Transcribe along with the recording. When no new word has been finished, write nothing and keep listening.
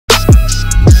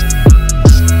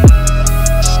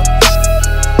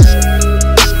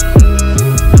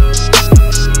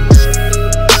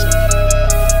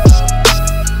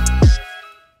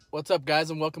What's up,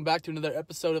 guys, and welcome back to another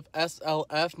episode of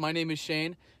SLF. My name is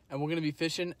Shane, and we're going to be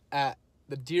fishing at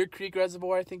the Deer Creek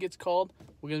Reservoir, I think it's called.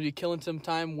 We're going to be killing some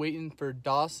time waiting for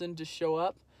Dawson to show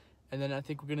up, and then I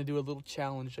think we're going to do a little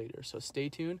challenge later, so stay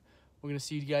tuned. We're going to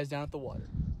see you guys down at the water.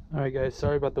 Alright guys,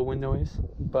 sorry about the wind noise,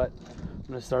 but I'm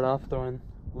going to start off throwing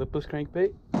lipless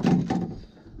crankbait,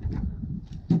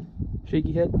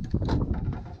 shaky head,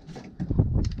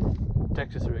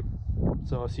 Texas rig.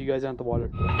 So I'll see you guys down at the water.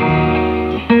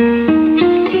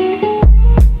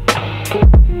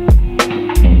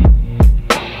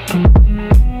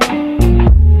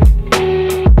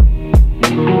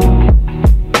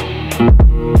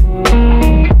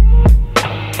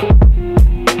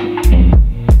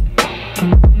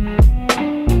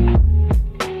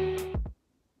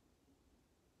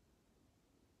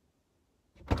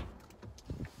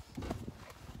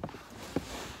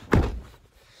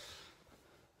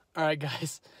 Alright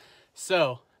guys,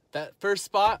 so that first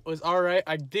spot was alright.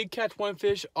 I did catch one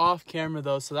fish off camera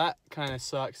though, so that kind of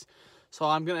sucks. So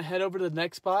I'm going to head over to the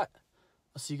next spot.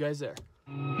 I'll see you guys there.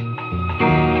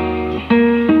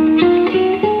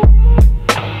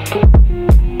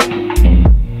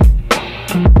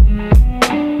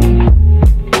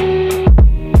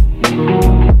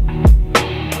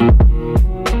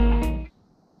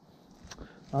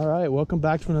 Alright, welcome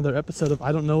back to another episode of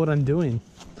I Don't Know What I'm Doing.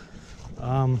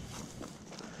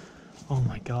 Oh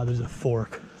my god, there's a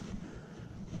fork.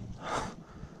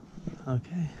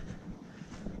 Okay.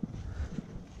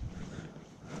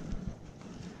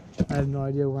 I have no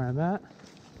idea where I'm at.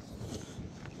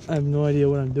 I have no idea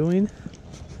what I'm doing.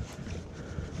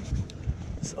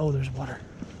 Oh, there's water.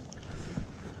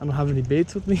 I don't have any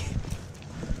baits with me.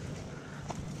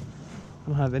 I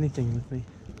don't have anything with me.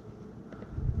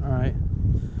 Alright.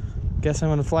 Guess I'm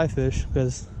gonna fly fish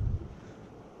because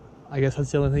I guess that's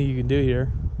the only thing you can do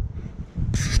here.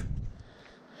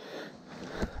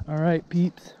 Alright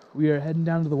peeps, we are heading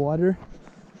down to the water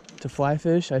to fly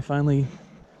fish. I finally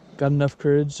got enough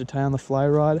courage to tie on the fly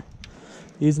rod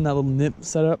using that little nip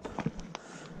setup.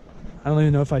 I don't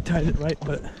even know if I tied it right,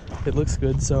 but it looks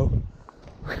good, so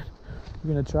we're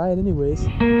gonna try it anyways.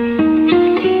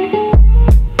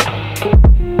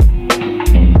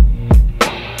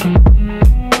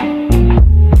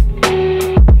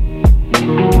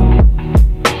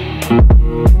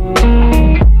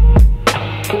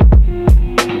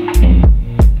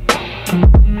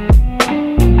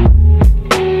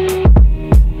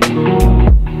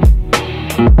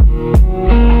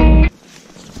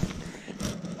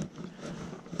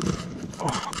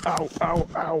 Ow, ow,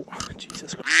 ow.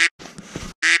 Jesus Christ.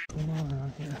 What's going on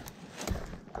around here?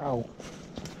 Ow.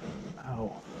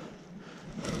 Ow.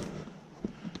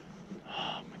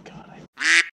 Oh my god, my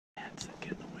hands are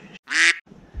getting away.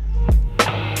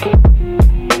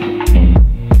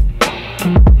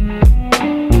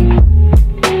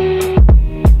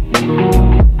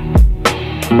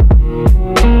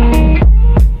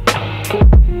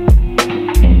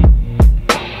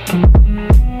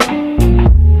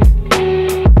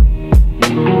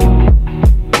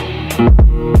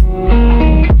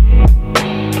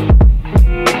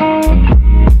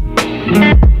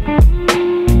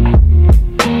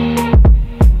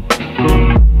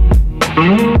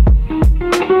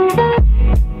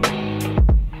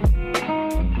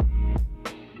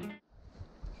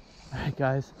 Alright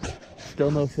guys,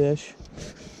 still no fish.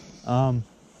 I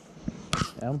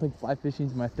don't think fly fishing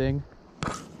is my thing.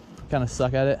 Kind of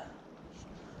suck at it.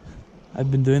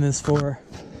 I've been doing this for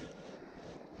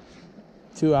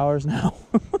 2 hours now.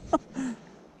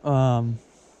 I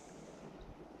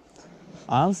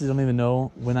honestly don't even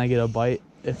know when I get a bite,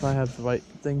 if I have the right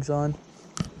things on.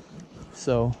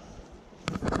 So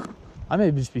I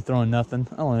may just be throwing nothing.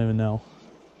 I don't even know.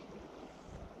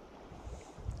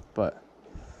 But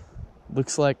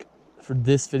looks like for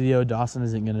this video, Dawson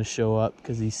isn't going to show up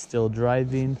because he's still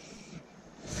driving.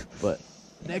 But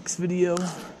next video,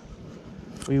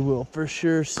 we will for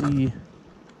sure see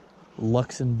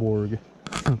Luxembourg.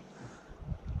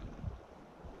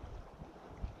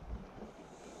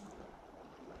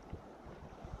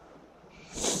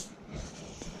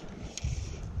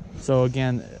 So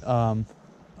again, oh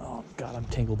god, I'm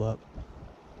tangled up.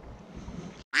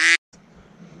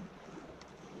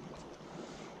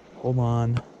 Hold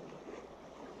on.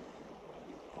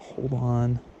 Hold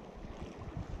on.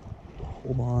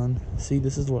 Hold on. See,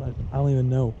 this is what I don't even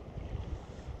know.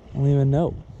 I don't even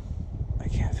know. I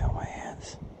can't feel my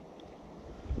hands.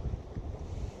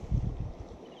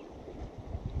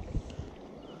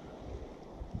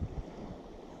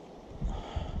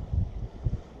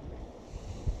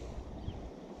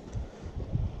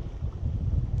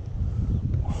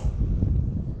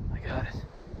 I got it.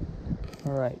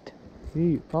 Alright,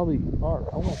 we probably are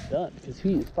almost done because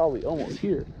he is probably almost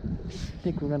here. I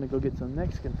think we're gonna go get some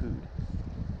Mexican food.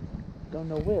 Don't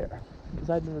know where, because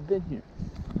I've never been here.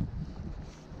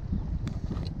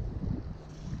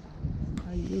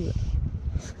 How you do it?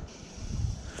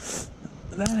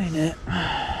 That ain't it.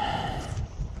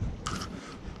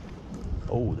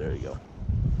 Oh, there you go.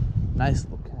 Nice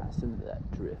little cast into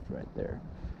that drift right there.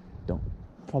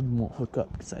 Probably won't hook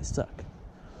up because I suck.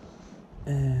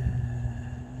 And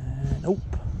nope.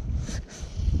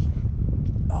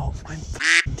 Oh, I'm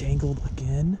tangled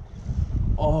again.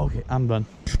 Oh, okay, I'm done.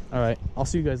 All right, I'll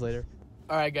see you guys later.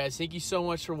 All right, guys, thank you so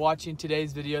much for watching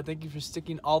today's video. Thank you for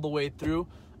sticking all the way through.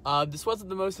 This wasn't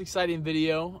the most exciting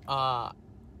video. I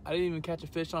didn't even catch a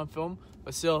fish on film,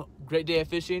 but still, great day of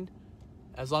fishing.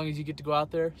 As long as you get to go out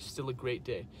there, still a great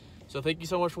day. So thank you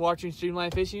so much for watching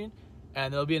Streamline Fishing,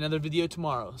 and there'll be another video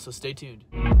tomorrow, so stay tuned.